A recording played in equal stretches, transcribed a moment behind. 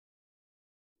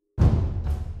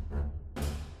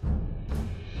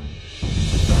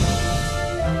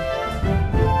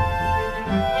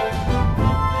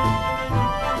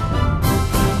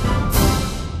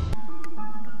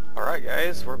Alright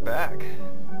guys, we're back.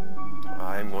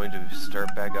 I'm going to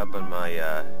start back up on my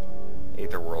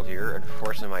Aether world here.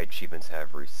 Unfortunately my achievements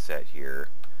have reset here.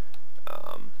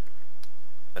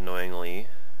 Annoyingly,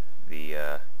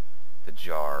 the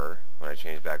jar, when I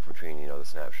change back between, you know, the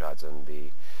snapshots and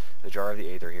the jar of the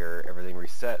Aether here, everything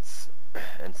resets.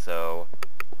 And so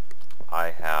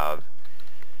I have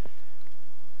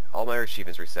all my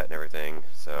achievements reset and everything,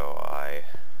 so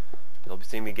you'll be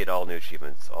seeing me get all new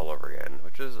achievements all over again,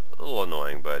 which is a little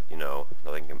annoying, but, you know,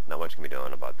 not much can be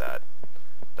done about that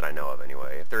I know of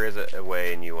anyway. If there is a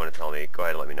way and you want to tell me, go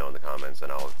ahead and let me know in the comments,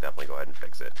 and I'll definitely go ahead and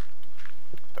fix it.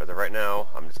 But as of right now,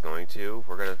 I'm just going to,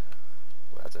 well,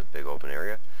 that's a big open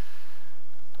area.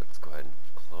 Let's go ahead and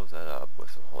close that up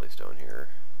with some holy stone here.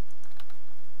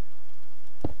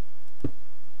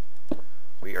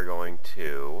 We are going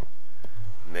to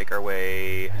make our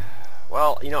way.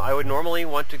 Well, you know, I would normally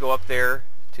want to go up there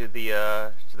to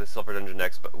the silver dungeon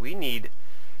next, but we need,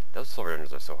 those silver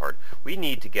dungeons are so hard. We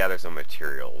need to gather some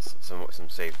materials, some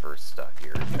safer stuff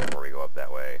here before we go up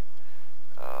that way.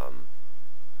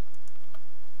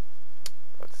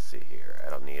 Let's see here. I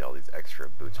don't need all these extra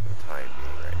boots for the time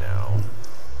being right now.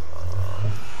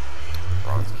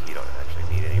 Bronze key don't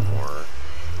actually need any more.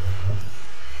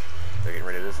 They're getting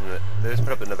rid of this, and they just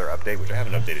put up another update, which I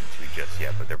haven't updated to just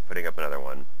yet, but they're putting up another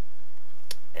one.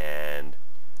 And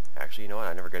actually, you know what?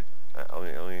 I never get.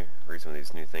 Only read some of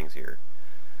these new things here.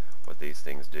 What these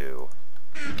things do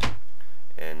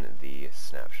in the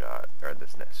snapshot, or the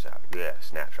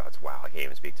snapshots. Wow, I can't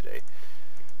even speak today.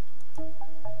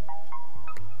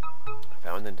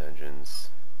 Found in dungeons.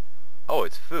 Oh,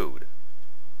 it's food.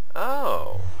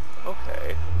 Oh,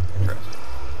 okay, interesting.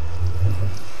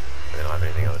 They don't have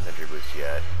anything on the sentry boost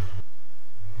yet.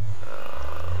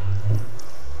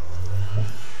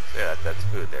 So yeah, that's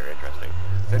food there. Interesting.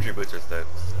 Sentry boots is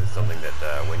something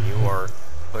that when you are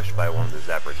pushed by one of the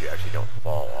zappers, you actually don't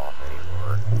fall off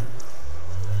anymore.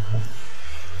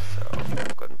 So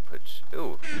go ahead and put.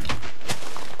 Ooh,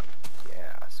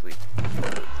 yeah, sweet. Go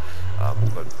ahead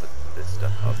and put this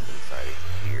stuff up inside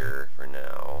of here for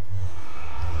now.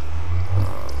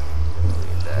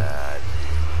 Need that.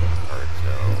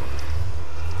 Hearthstone.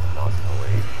 Moss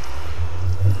away.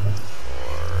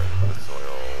 Or the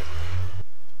soil.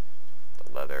 The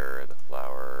leather, the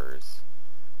flowers.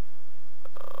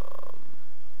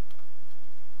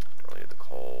 Don't really need the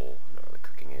coal. I'm not really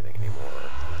cooking anything anymore.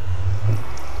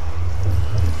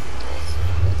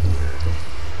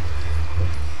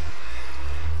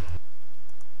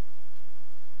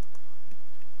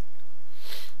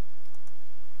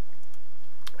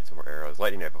 Some more arrows.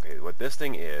 Lightning knife. Okay, what this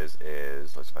thing is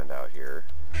let's find out here.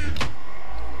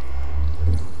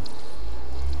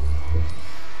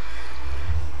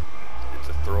 It's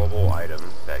a throwable item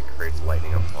that creates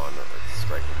lightning upon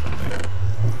striking something.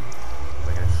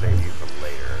 I'm going to save you from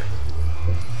later.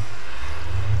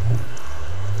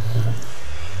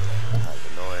 That's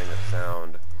annoying, that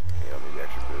sound. You know, maybe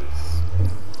extra boosts.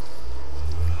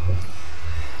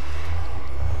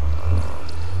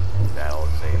 That'll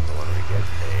save for when we get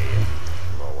a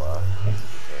MOA.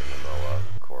 The MOA,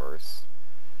 of course.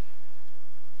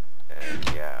 And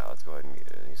yeah, let's go ahead and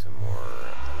need some more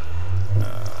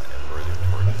embers and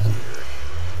torches here.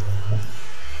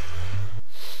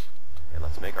 And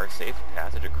let's make our safe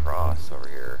passage across over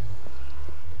here.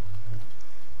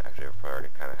 Actually, I already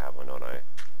kind of have one, don't I?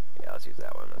 Yeah, let's use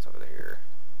that one. That's over here.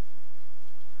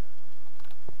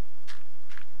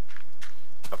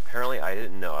 Apparently, I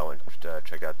didn't know. I went to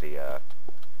check out the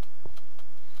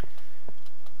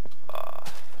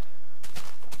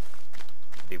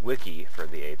wiki for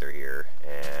the Aether here,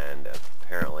 and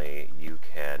apparently you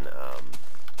can,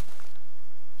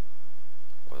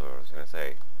 what was I going to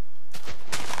say?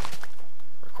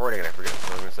 Recording, and I forget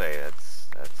what I was going to say.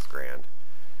 That's grand.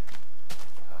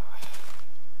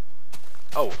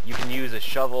 Oh, you can use a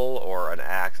shovel or an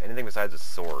axe, anything besides a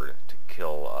sword, to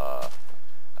kill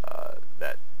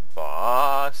that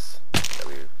boss that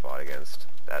we fought against.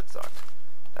 That sucked.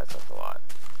 That sucked a lot.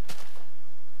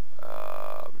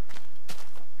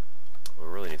 We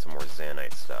really need some more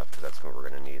Zanite stuff, because that's what we're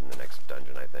going to need in the next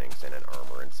dungeon, I think. Zanite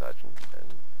armor and such, and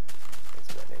things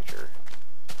of that nature.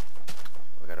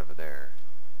 What we got over there?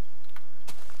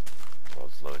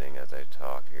 World's loading as I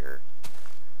talk here.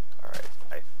 Alright,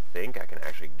 I think I can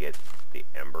actually get the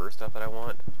ember stuff that I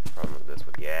want from this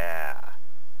one. Yeah!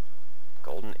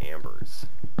 Golden ambers.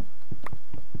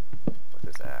 With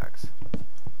this axe.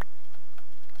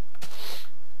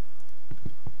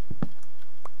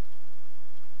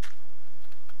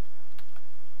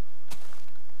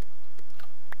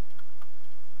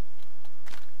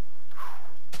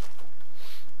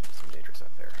 Some dangerous stuff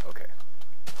there. Okay.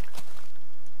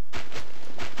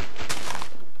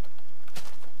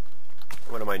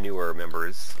 newer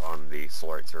members on the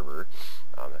Solarite server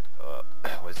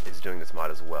is doing this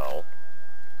mod as well,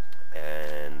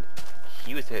 and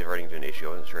he was running into an issue.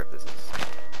 I wasn't sure if this is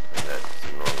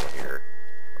normal here,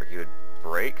 where he would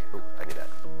break. Oh, I need that.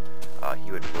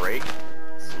 He would break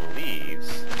some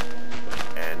leaves,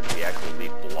 and the actual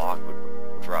leaf block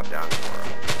would drop down for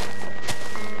him.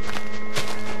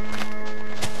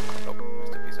 Oh,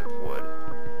 missed a piece of wood.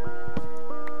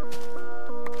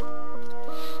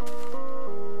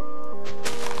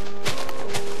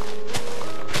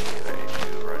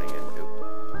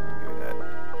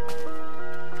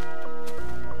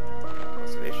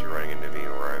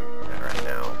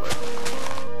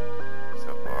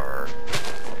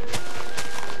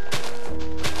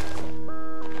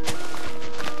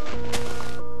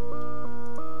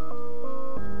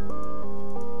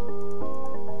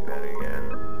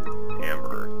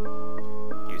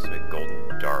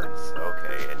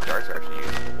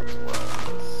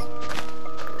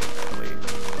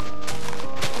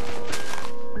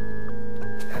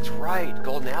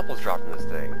 Golden apples dropped in this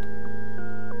thing.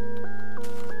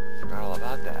 Forgot all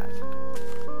about that.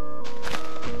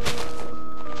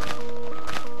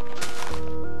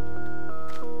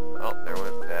 Oh, there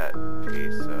went that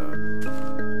piece of...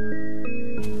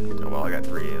 Oh, well, I got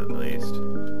 3 at least.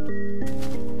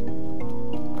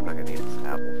 I'm not gonna need this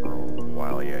apple for a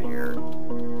while yet here.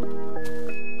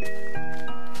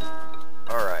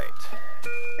 Alright.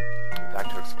 Back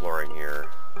to exploring here.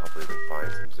 Hopefully we can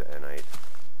find some zeonite.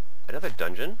 Another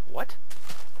dungeon? What?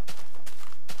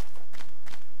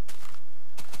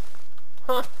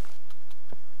 Huh.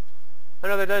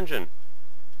 Another dungeon.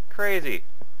 Crazy.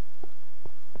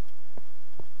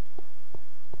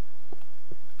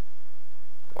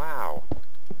 Wow.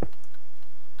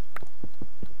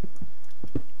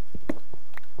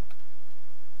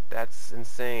 That's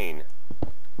insane.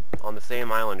 On the same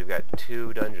island, we've got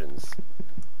 2 dungeons.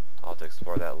 I'll have to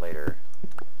explore that later.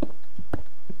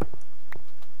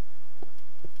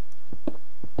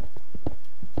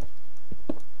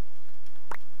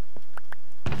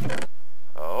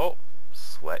 Oh,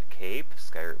 sweat cape,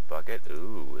 skyroot bucket.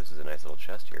 Ooh, this is a nice little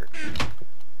chest here.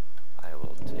 I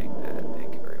will take that,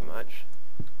 thank you very much.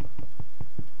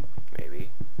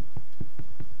 Maybe.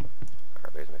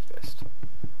 Alright, there's my fist.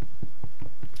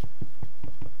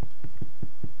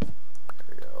 There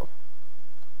we go.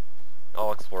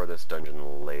 I'll explore this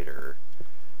dungeon later.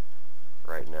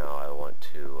 Right now I want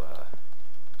to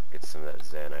get some of that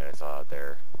zeonite I saw out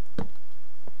there.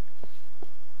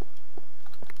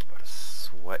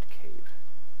 Sweat cave.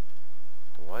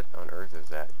 What on earth does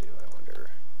that do, I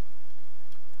wonder?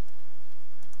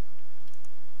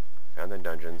 Found in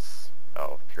dungeons.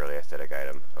 Oh, purely aesthetic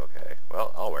item. Okay.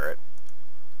 Well, I'll wear it.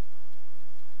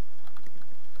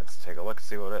 Let's take a look and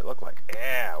see what it looked like.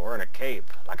 Yeah, we're in a cape.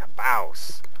 Like a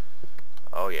bouse.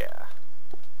 Oh, yeah.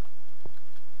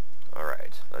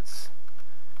 Alright, let's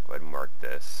go ahead and mark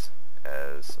this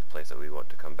as a place that we want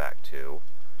to come back to.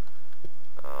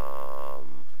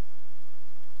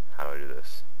 How do I do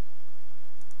this?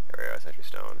 There we go, Sentry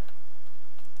Stone.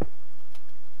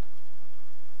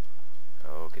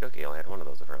 Okie dokie, I only had 1 of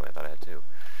those apparently. I thought I had 2.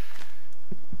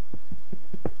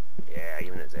 Yeah,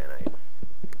 even at zeonite.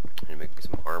 I need to make me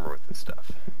some armor with this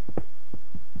stuff.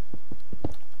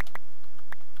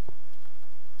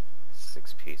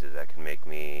 6 pieces, that can make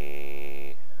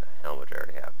me a helmet, which I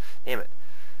already have. Damn it!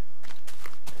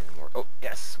 And more. Oh,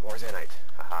 yes! More zeonite!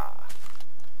 Haha!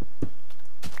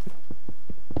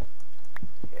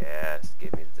 Yes,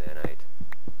 give me the zeonite.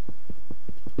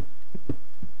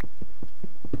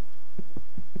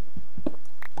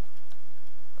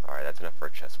 Alright, that's enough for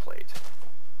a chest plate.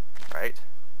 Right?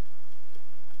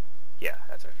 Yeah,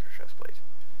 that's enough for a chest plate.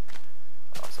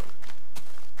 Awesome.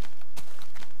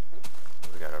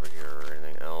 What we got over here?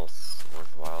 Anything else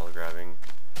worthwhile grabbing?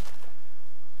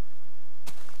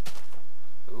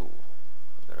 Ooh,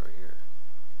 what's that over here?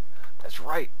 That's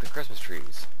right, the Christmas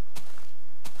trees.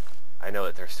 I know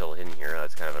that they're still in here.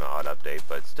 That's kind of an odd update,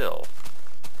 but still.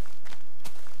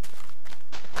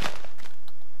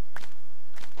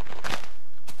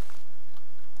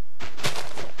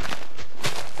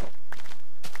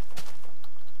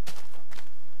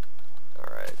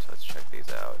 Alright, let's check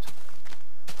these out.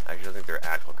 Actually, I don't think they're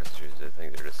actual Christmas trees. I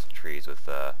think they're just trees with,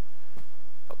 oh,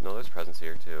 no, there's presents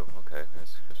here, too. Okay,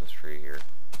 there's a Christmas tree here.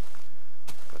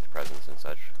 With presents and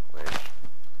such. Which...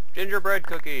 gingerbread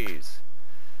cookies!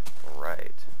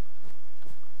 Right.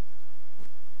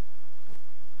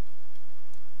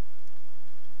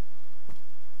 I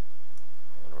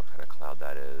wonder what kind of cloud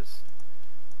that is.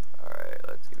 Alright,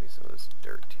 let's give me some of this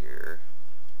dirt here.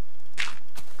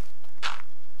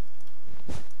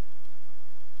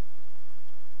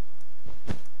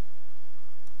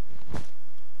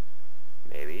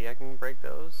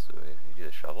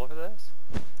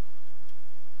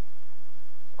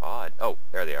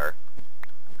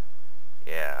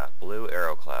 Yeah, blue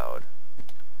arrow cloud.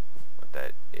 What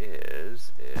that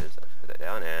is I put that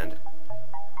down and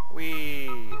whee!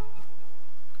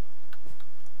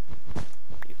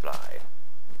 You fly.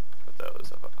 With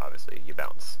those, obviously, you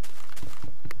bounce.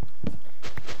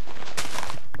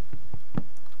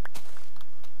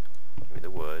 Give me the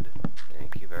wood.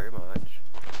 Thank you very much.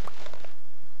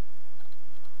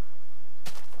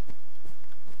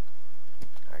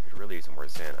 I could really use some more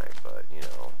zanite, but, you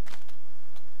know.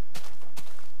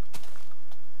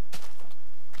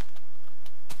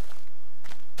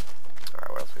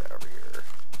 Alright, what else we got over here?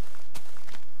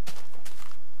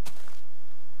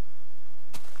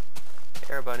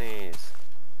 Air bunnies!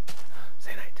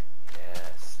 Zanite!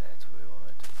 Yes, that's what we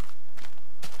want.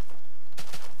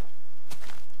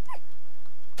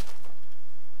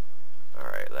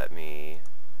 Alright, let me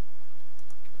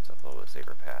give myself a little bit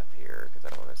safer path here, because I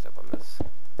don't want to step on this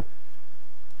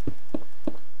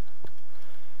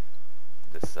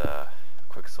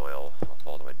quick soil. I'll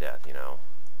fall to my death, you know.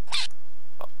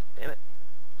 Oh, damn it.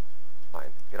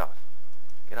 Fine, get off.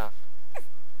 Get off.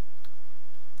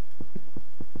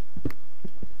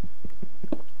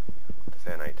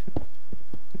 Zanite.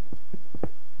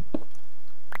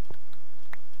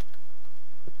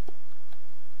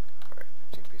 Alright,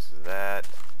 15 pieces of that.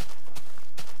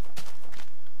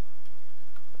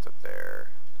 What's up there?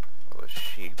 One of those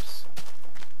sheeps.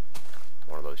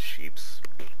 One of those sheeps.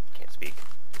 Can't speak.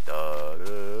 Duh.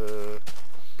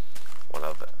 One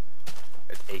of the...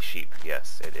 It's a sheep.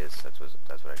 Yes, it is. That's what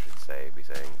I should say. Be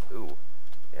saying. Ooh.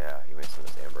 Yeah, you made some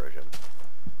of this ambrosium.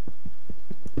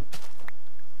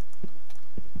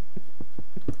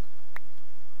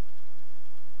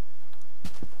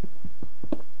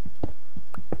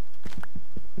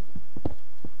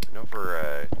 For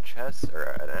a chest or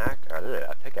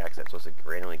a pickaxe that's supposed to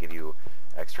randomly give you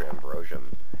extra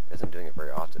ambrosium, it isn't doing it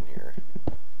very often here.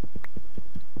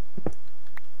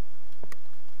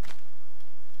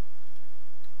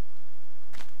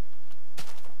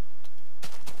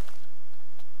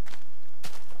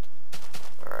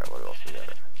 Alright, what else we got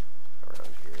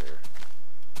around here?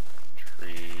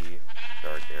 Tree,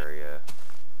 dark area.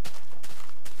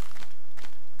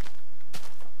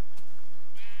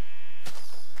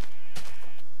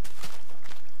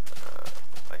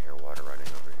 I hear water running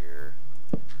over here.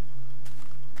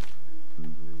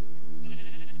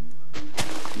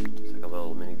 It's like a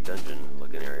little mini dungeon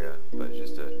looking area, but it's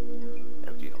just a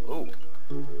empty... Oh!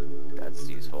 That's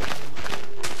useful.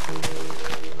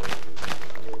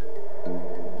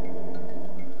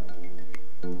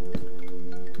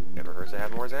 Never hurts to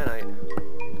have more zanite.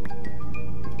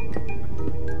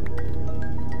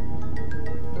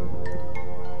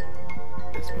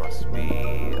 This must be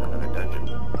another dungeon.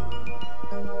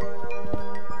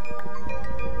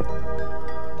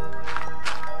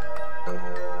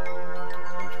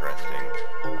 Interesting.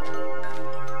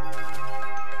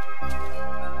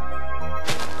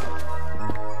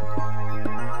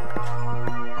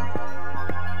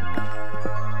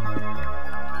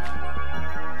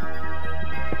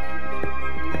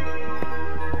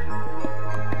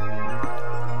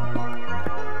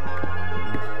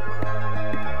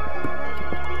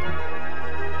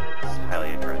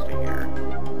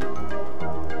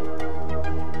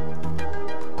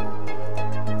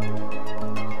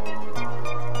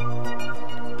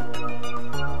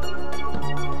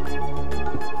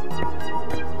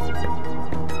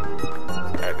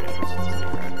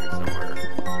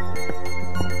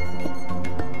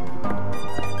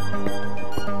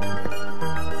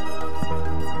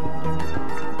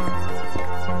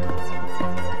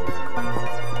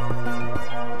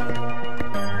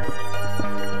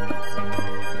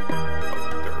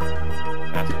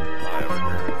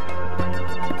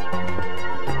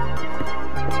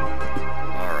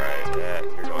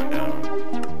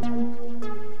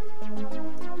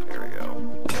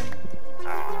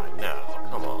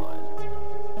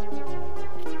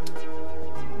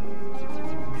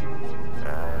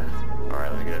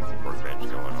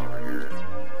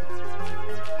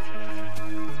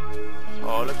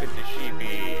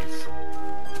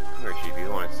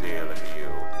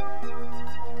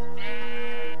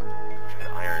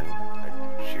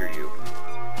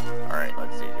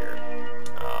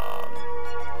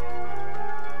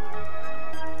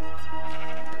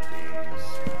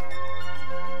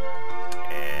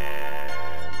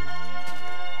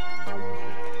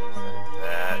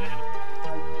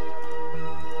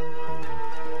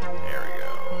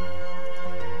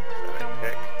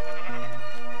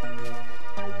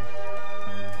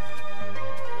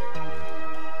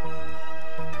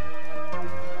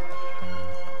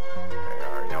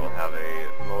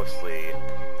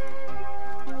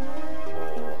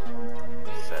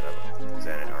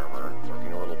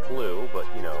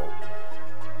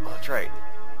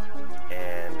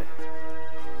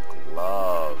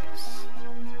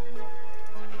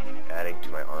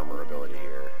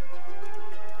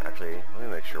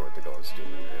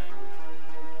 here.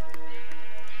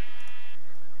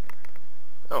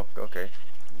 Oh, okay.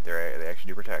 They actually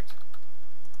do protect.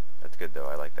 That's good though,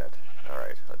 I like that.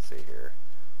 Alright, let's see here.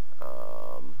 Let's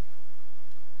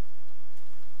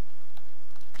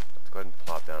go ahead and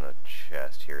plop down a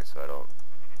chest here so I don't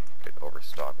get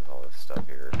overstocked with all this stuff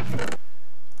here.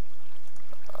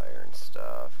 Iron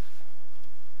stuff.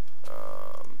 I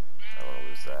don't want to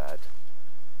lose that.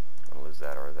 I don't want to lose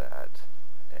that or that.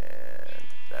 And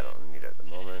that I don't need at the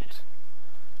moment.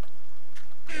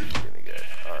 That should do me good.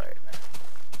 Alright.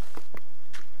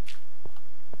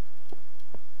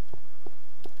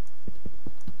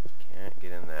 Can't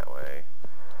get in that way.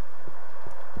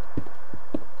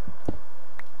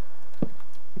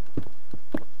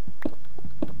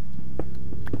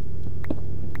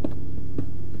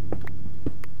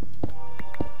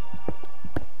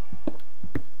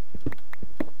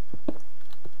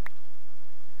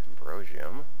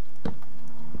 Ambrosium.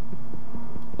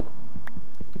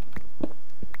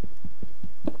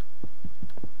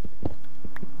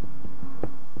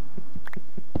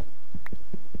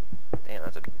 Damn,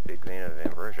 that's a big vein of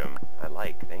ambrosium. I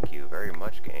like. Thank you very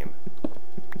much, game.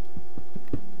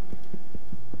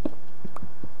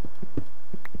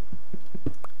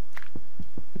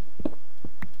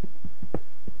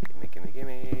 Gimme, gimme,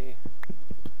 gimme.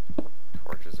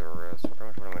 Torches are pretty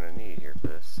much what I'm going to need here for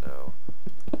this, so...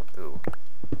 Ooh.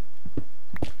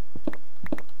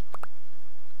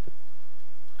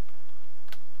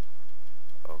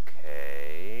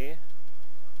 Okay.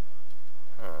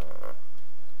 Huh.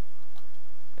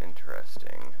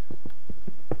 Interesting.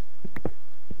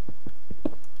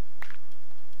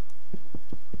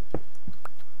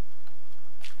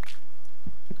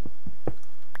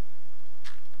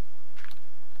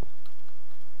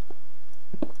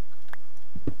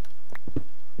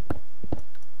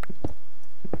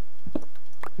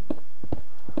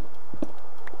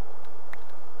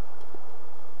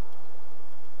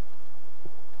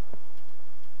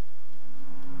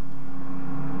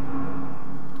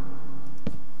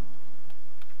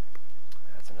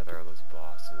 That's another of those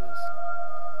bosses. Where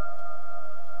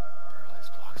do these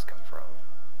blocks come from?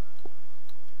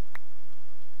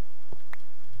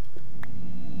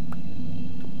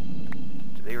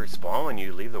 Do they respawn when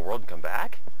you leave the world and come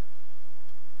back?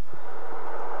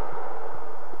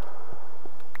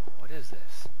 What is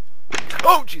this?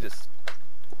 Oh, Jesus!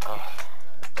 Oh.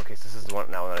 Okay, so this is the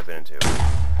one now that I've been into.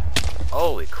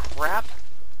 Holy crap!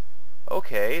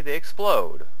 Okay, they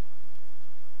explode.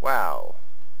 Wow.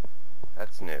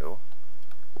 That's new.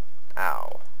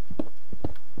 Ow.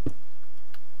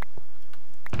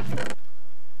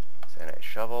 Sanite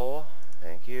shovel.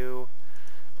 Thank you.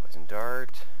 Poison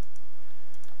dart.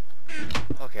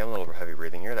 Okay, I'm a little heavy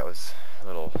breathing here. That was a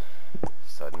little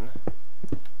sudden.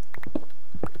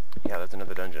 Yeah, that's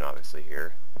another dungeon obviously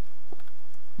here.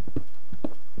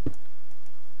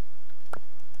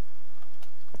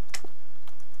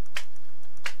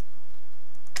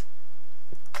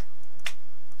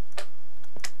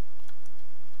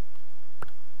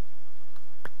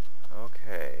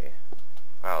 Okay.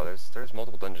 Wow, there's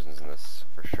multiple dungeons in this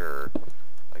for sure.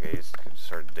 Like I just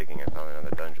started digging and found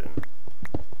another dungeon.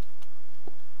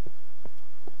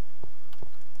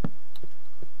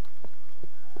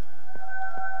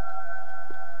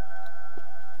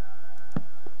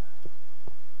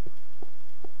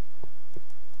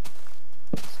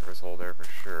 Service hole there for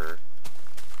sure.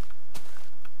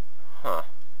 Huh.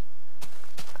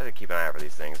 I have to keep an eye out for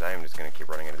these things. I am just going to keep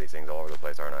running into these things all over the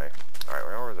place, aren't I? Alright,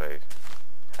 where was I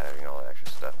having all that extra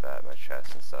stuff at? My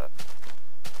chest and stuff.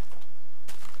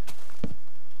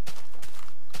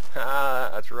 Ah,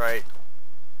 that's right.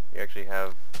 You actually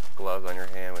have gloves on your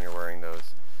hand when you're wearing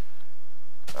those.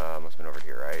 Must have been over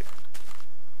here, right?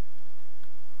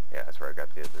 Yeah, that's where I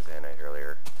got the Zanite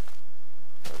earlier.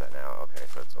 Where's that now? Okay,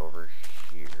 so it's over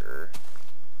here.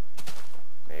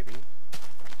 Maybe?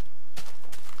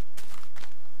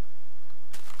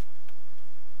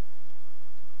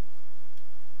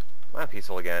 Am I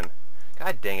peaceful again?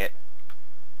 God dang it.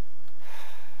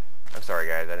 I'm sorry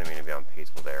guys, I didn't mean to be on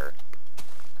peaceful there.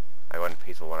 I wasn't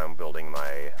peaceful when I'm building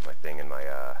my thing in my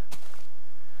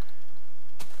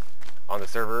on the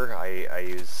server. I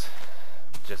use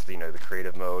just the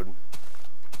creative mode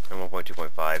in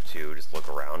 1.2.5 to just look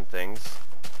around things.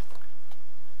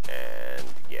 And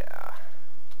yeah,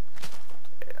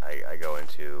 I go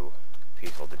into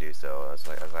peaceful to do so. That's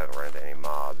why I haven't run into any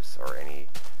mobs or any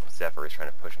Zephyrs trying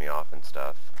to push me off and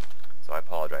stuff. So I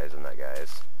apologize on that,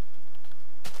 guys.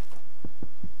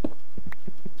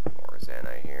 More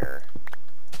Zanite here.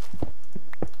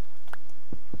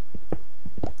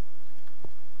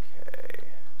 Okay.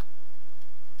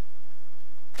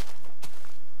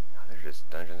 just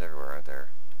dungeons everywhere, aren't there?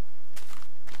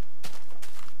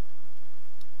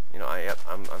 You know,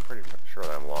 I'm pretty sure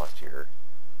that I'm lost here.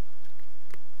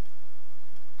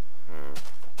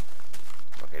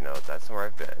 Okay, no, that's where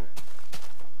I've been.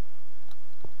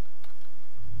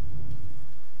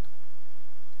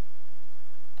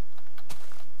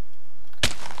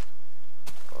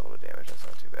 A little bit of damage, that's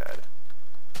not too bad.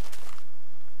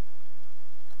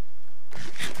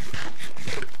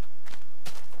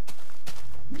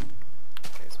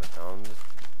 Okay, so I found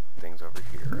things over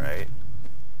here, right?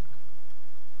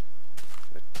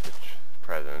 The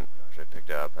present, which I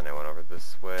picked up, and I went over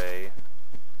this way.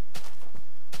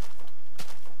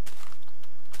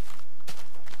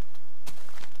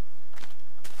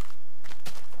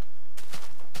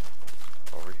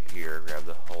 Over here, grab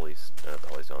the holy, not the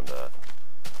holy stone,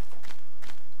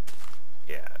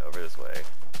 yeah, over this way.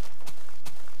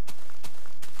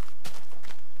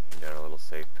 Down a little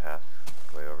safe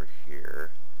pathway over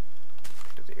here.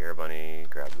 Picked up the air bunny,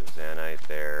 grab the zanite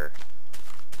there,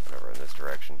 and over in this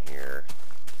direction here.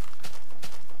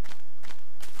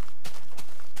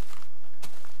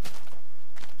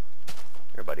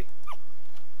 Here, buddy.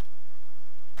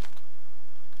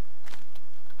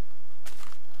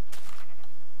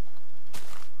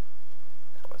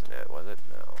 That wasn't it, was it?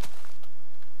 No.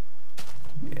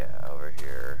 Yeah, over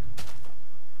here.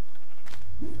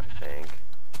 I think.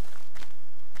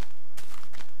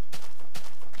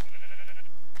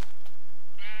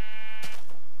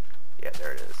 Yeah,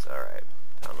 there it is. Alright.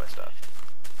 Found my stuff.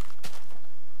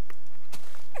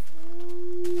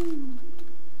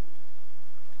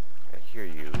 I hear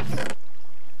you.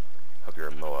 Hope you're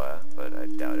a Moa, but I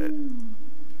doubt it.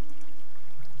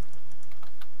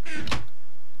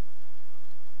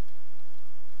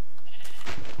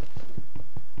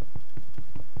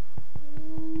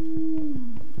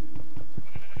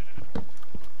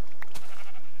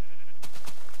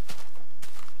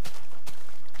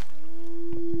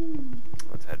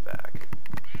 Let's head back.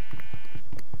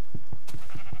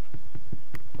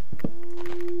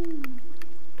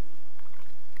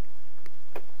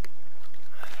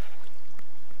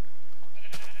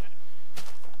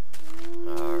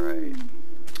 Alright.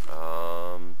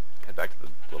 Head back to the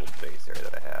little base area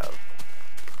that I have.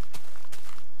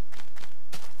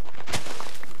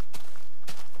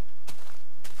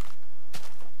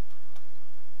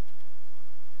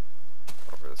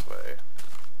 Over this way.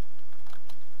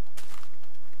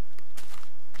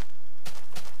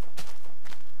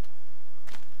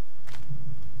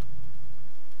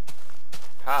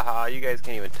 Haha, you guys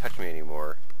can't even touch me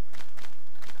anymore.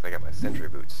 'Cause I got my sentry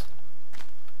boots.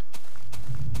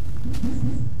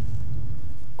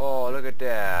 Oh, look at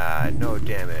that! No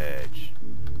damage!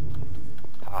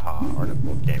 Haha, or no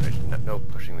damage, no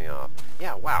pushing me off.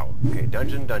 Yeah, wow! Okay,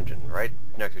 dungeon, right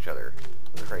next to each other.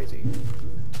 Crazy.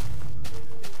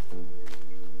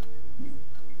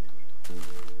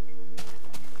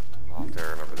 I'll have to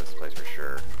remember this place for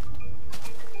sure.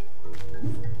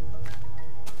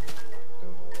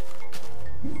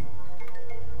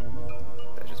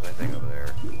 That's just my thing over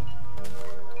there.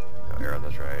 No arrow,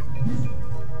 that's right.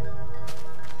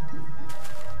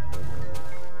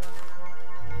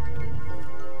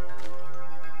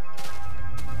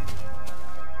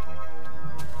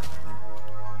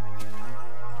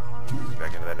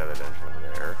 Back into that other dungeon over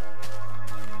there.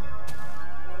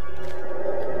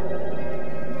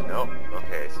 Nope.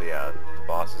 Okay, so yeah, the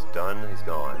boss is done. He's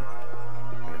gone.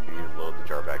 And if you load the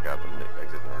jar back up and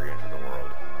exit and re-enter the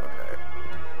world. Okay.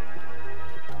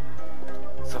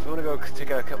 So if we want to go take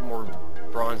out a couple more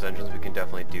bronze dungeons, we can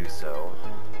definitely do so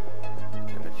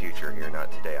in the future here,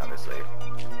 not today, obviously.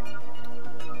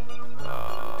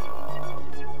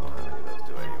 I don't know how many of those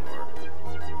do anymore.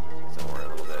 Somewhere a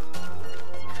little bit.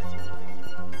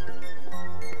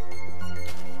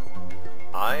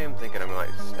 I am thinking I might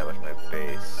establish my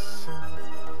base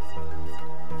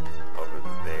over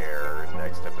there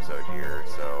next episode here.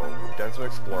 So we've done some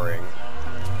exploring.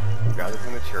 We've gathered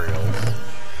some materials,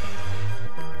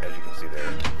 as you can see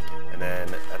there. And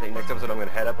then I think next episode I'm going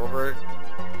to head up over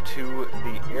to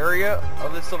the area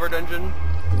of the silver dungeon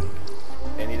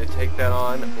and either take that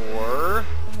on, or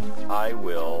I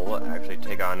will actually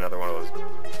take on another one of those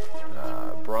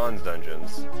bronze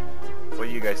dungeons. What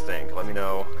do you guys think? Let me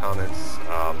know. Comments.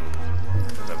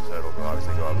 This episode will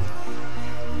obviously go up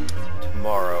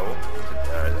tomorrow.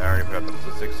 I already put up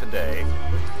episode 6 today.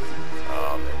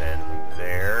 And then from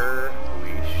there,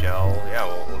 we shall, yeah,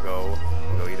 we'll go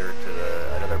either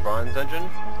to another bronze dungeon,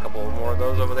 a couple more of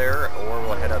those over there, or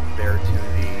we'll head up there to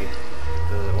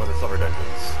the one of the silver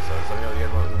dungeons. So let me know what you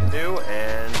guys want me to do,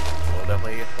 and we'll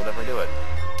definitely do it.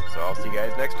 So I'll see you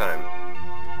guys next time.